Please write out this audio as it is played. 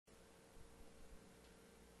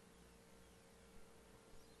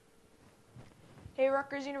Hey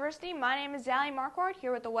Rutgers University, my name is Allie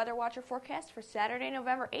here with the Weather Watcher forecast for Saturday,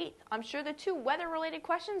 November 8th. I'm sure the two weather-related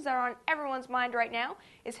questions that are on everyone's mind right now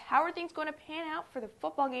is how are things going to pan out for the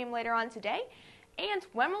football game later on today? And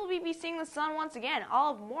when will we be seeing the sun once again?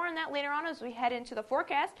 I'll have more on that later on as we head into the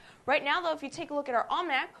forecast. Right now, though, if you take a look at our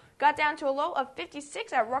almanac, got down to a low of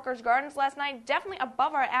 56 at Rutgers Gardens last night, definitely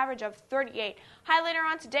above our average of 38. High later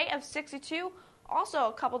on today of 62, also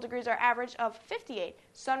a couple degrees our average of 58.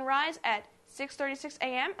 Sunrise at 6:36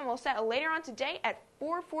 a.m. and we'll set later on today at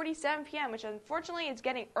 4:47 p.m., which unfortunately is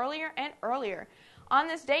getting earlier and earlier. On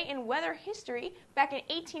this day in weather history, back in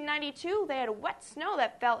 1892, they had wet snow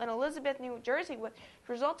that fell in Elizabeth, New Jersey, which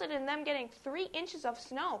resulted in them getting 3 inches of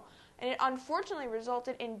snow, and it unfortunately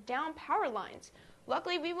resulted in down power lines.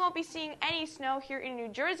 Luckily, we won't be seeing any snow here in New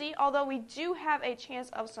Jersey, although we do have a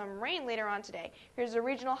chance of some rain later on today. Here's the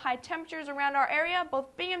regional high temperatures around our area.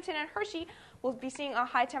 Both Binghamton and Hershey will be seeing a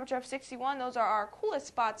high temperature of 61. Those are our coolest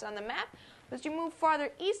spots on the map. As you move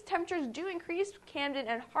farther east, temperatures do increase. Camden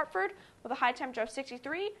and Hartford with a high temperature of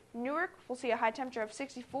 63. Newark will see a high temperature of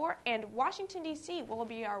 64. And Washington, D.C. will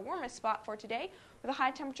be our warmest spot for today with a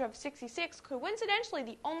high temperature of 66. Coincidentally,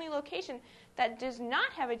 the only location that does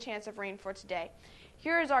not have a chance of rain for today.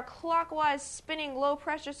 Here is our clockwise spinning low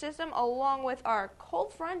pressure system along with our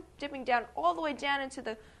cold front dipping down all the way down into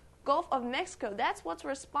the Gulf of Mexico. That's what's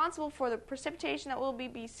responsible for the precipitation that we'll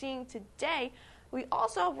be seeing today. We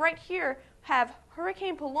also, right here, have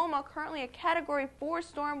Hurricane Paloma, currently a Category 4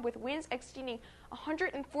 storm with winds exceeding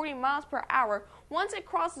 140 miles per hour. Once it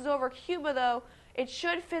crosses over Cuba, though, it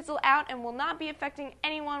should fizzle out and will not be affecting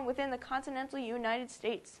anyone within the continental United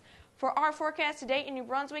States. For our forecast today in New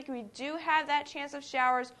Brunswick, we do have that chance of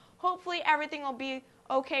showers. Hopefully everything will be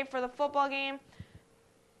okay for the football game,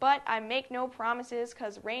 but I make no promises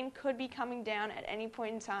because rain could be coming down at any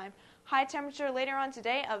point in time. High temperature later on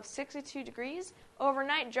today of 62 degrees.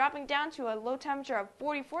 Overnight dropping down to a low temperature of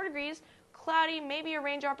 44 degrees. Cloudy, maybe a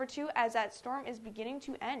raindrop or two as that storm is beginning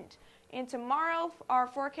to end. And tomorrow, our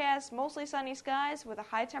forecast, mostly sunny skies with a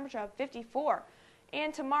high temperature of 54.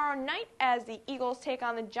 And tomorrow night, as the Eagles take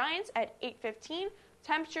on the Giants at 8:15,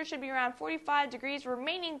 temperature should be around 45 degrees,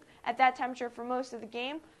 remaining at that temperature for most of the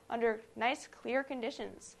game under nice, clear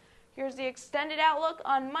conditions. Here's the extended outlook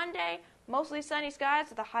on Monday. Mostly sunny skies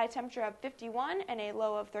with a high temperature of 51 and a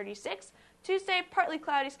low of 36. Tuesday, partly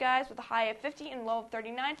cloudy skies with a high of 50 and low of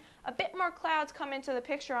 39. A bit more clouds come into the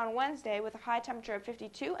picture on Wednesday with a high temperature of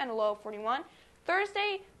 52 and a low of 41.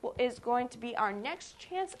 Thursday is going to be our next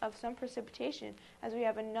chance of some precipitation as we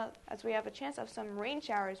have a chance of some rain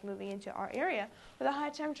showers moving into our area with a high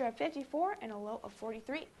temperature of 54 and a low of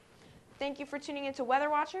 43. Thank you for tuning into Weather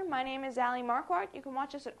Watcher. My name is Allie Marquardt. You can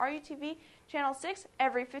watch us at RUTV Channel 6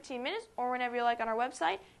 every 15 minutes or whenever you like on our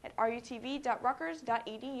website at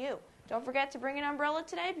rutv.rutgers.edu. Don't forget to bring an umbrella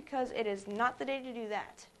today because it is not the day to do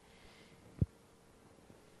that.